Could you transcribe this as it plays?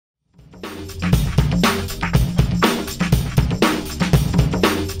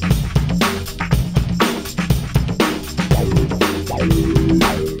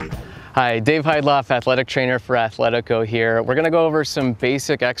Hi, Dave Heidloff, athletic trainer for Athletico here. We're going to go over some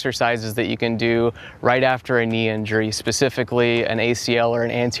basic exercises that you can do right after a knee injury, specifically an ACL or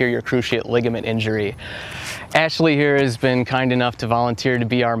an anterior cruciate ligament injury. Ashley here has been kind enough to volunteer to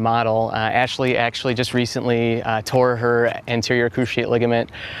be our model. Ashley actually just recently tore her anterior cruciate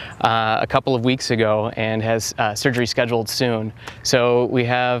ligament a couple of weeks ago and has surgery scheduled soon. So we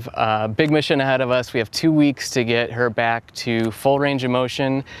have a big mission ahead of us. We have 2 weeks to get her back to full range of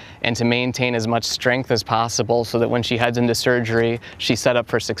motion and to maintain as much strength as possible so that when she heads into surgery, she's set up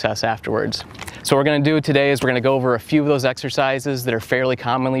for success afterwards. So what we're going to do today is we're going to go over a few of those exercises that are fairly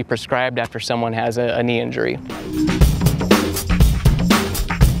commonly prescribed after someone has a knee injury.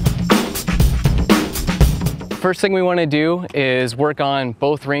 First thing we want to do is work on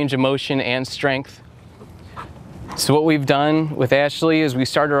both range of motion and strength. So what we've done with Ashley is we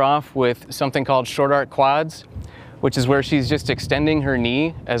start her off with something called short arc quads, which is where she's just extending her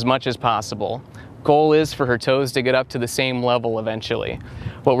knee as much as possible. Goal is for her toes to get up to the same level eventually.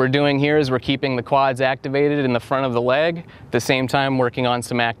 What we're doing here is we're keeping the quads activated in the front of the leg, at the same time working on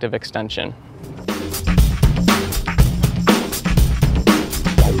some active extension.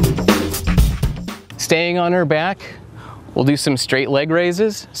 Staying on her back, we'll do some straight leg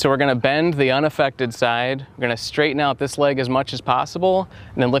raises. So we're going to bend the unaffected side. We're going to straighten out this leg as much as possible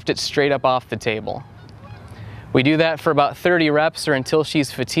and then lift it straight up off the table. We do that for about 30 reps or until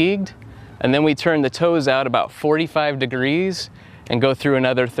she's fatigued, and then we turn the toes out about 45 degrees and go through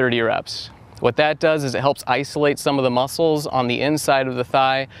another 30 reps. What that does is it helps isolate some of the muscles on the inside of the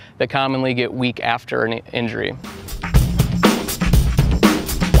thigh that commonly get weak after an injury.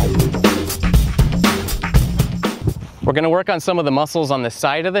 We're going to work on some of the muscles on the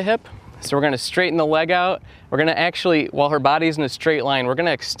side of the hip. So we're going to straighten the leg out. We're going to actually, while her body's in a straight line, we're going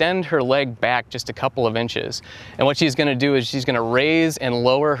to extend her leg back just a couple of inches. And what she's going to do is she's going to raise and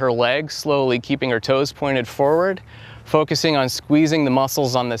lower her leg slowly, keeping her toes pointed forward, focusing on squeezing the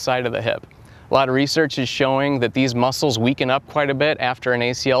muscles on the side of the hip. A lot of research is showing that these muscles weaken up quite a bit after an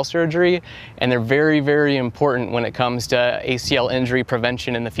ACL surgery, and they're very, very important when it comes to ACL injury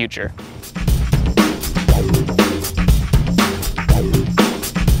prevention in the future.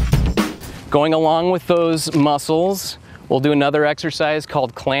 Going along with those muscles, we'll do another exercise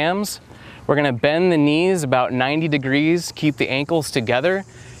called clams. We're going to bend the knees about 90 degrees, keep the ankles together,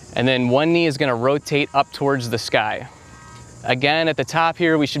 and then one knee is going to rotate up towards the sky. Again, at the top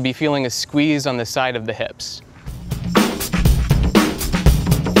here, we should be feeling a squeeze on the side of the hips.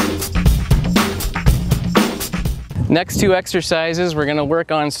 Next two exercises, we're going to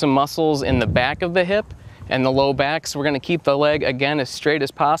work on some muscles in the back of the hip and the low back. So we're going to keep the leg, again, as straight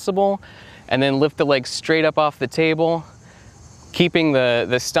as possible, and then lift the leg straight up off the table, keeping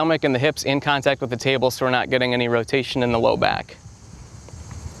the stomach and the hips in contact with the table so we're not getting any rotation in the low back.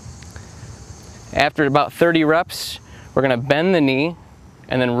 After about 30 reps, we're going to bend the knee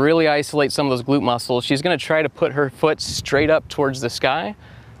and then really isolate some of those glute muscles. She's going to try to put her foot straight up towards the sky.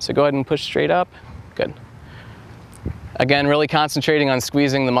 So go ahead and push straight up. Good. Again, really concentrating on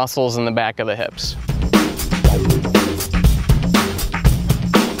squeezing the muscles in the back of the hips.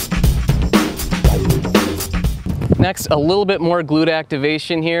 Next, a little bit more glute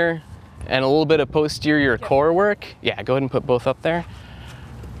activation here and a little bit of posterior core work. Yeah, go ahead and put both up there.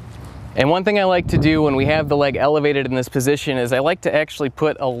 And one thing I like to do when we have the leg elevated in this position is I like to actually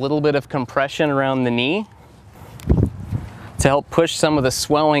put a little bit of compression around the knee to help push some of the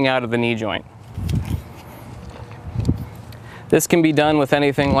swelling out of the knee joint. This can be done with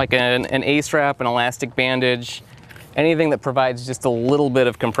anything like an A-strap, an elastic bandage, anything that provides just a little bit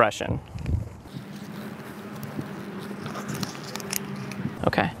of compression.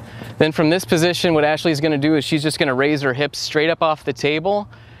 Okay, then from this position, what Ashley's going to do is she's just going to raise her hips straight up off the table.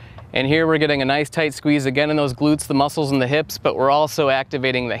 And here we're getting a nice tight squeeze again in those glutes, the muscles in the hips, but we're also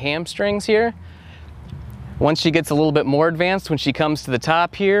activating the hamstrings here. Once she gets a little bit more advanced, when she comes to the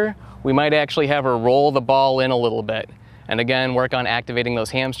top here, we might actually have her roll the ball in a little bit. And again, work on activating those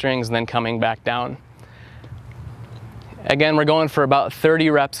hamstrings and then coming back down. Again, we're going for about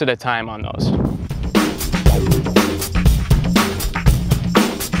 30 reps at a time on those.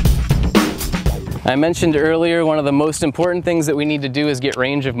 I mentioned earlier, one of the most important things that we need to do is get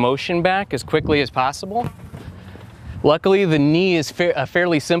range of motion back as quickly as possible. Luckily, the knee is a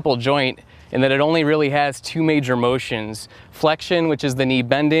fairly simple joint in that it only really has two major motions: flexion, which is the knee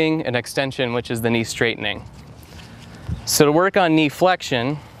bending, and extension, which is the knee straightening. So to work on knee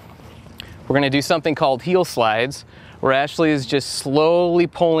flexion, we're going to do something called heel slides, where Ashley is just slowly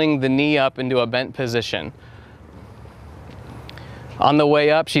pulling the knee up into a bent position. On the way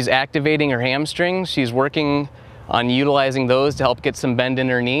up, she's activating her hamstrings. She's working on utilizing those to help get some bend in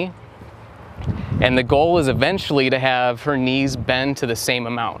her knee. And the goal is eventually to have her knees bend to the same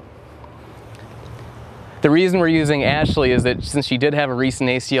amount. The reason we're using Ashley is that since she did have a recent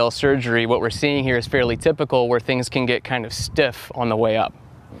ACL surgery, what we're seeing here is fairly typical, where things can get kind of stiff on the way up.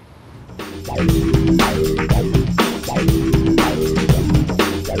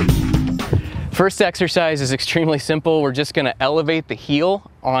 First exercise is extremely simple. We're just going to elevate the heel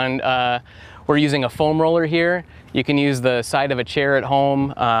on, we're using a foam roller here. You can use the side of a chair at home.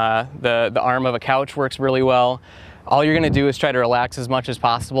 The arm of a couch works really well. All you're going to do is try to relax as much as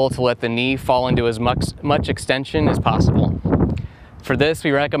possible to let the knee fall into as much extension as possible. For this, we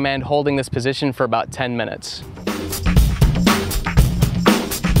recommend holding this position for about 10 minutes.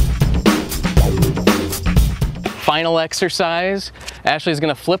 Final exercise, Ashley's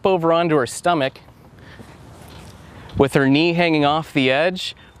going to flip over onto her stomach. With her knee hanging off the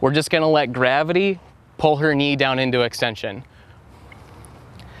edge, we're just going to let gravity pull her knee down into extension.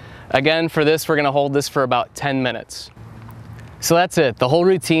 Again, for this, we're going to hold this for about 10 minutes. So that's it. The whole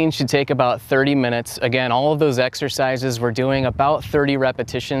routine should take about 30 minutes. Again, all of those exercises, we're doing about 30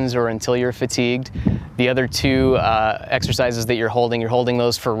 repetitions or until you're fatigued. The other two exercises that you're holding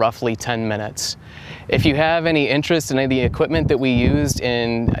those for roughly 10 minutes. If you have any interest in any of the equipment that we used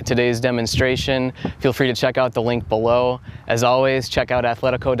in today's demonstration, feel free to check out the link below. As always, check out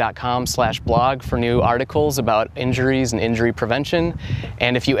athletico.com/blog for new articles about injuries and injury prevention.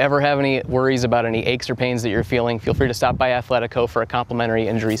 And if you ever have any worries about any aches or pains that you're feeling, feel free to stop by Athletico for a complimentary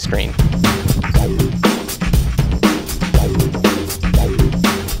injury screen.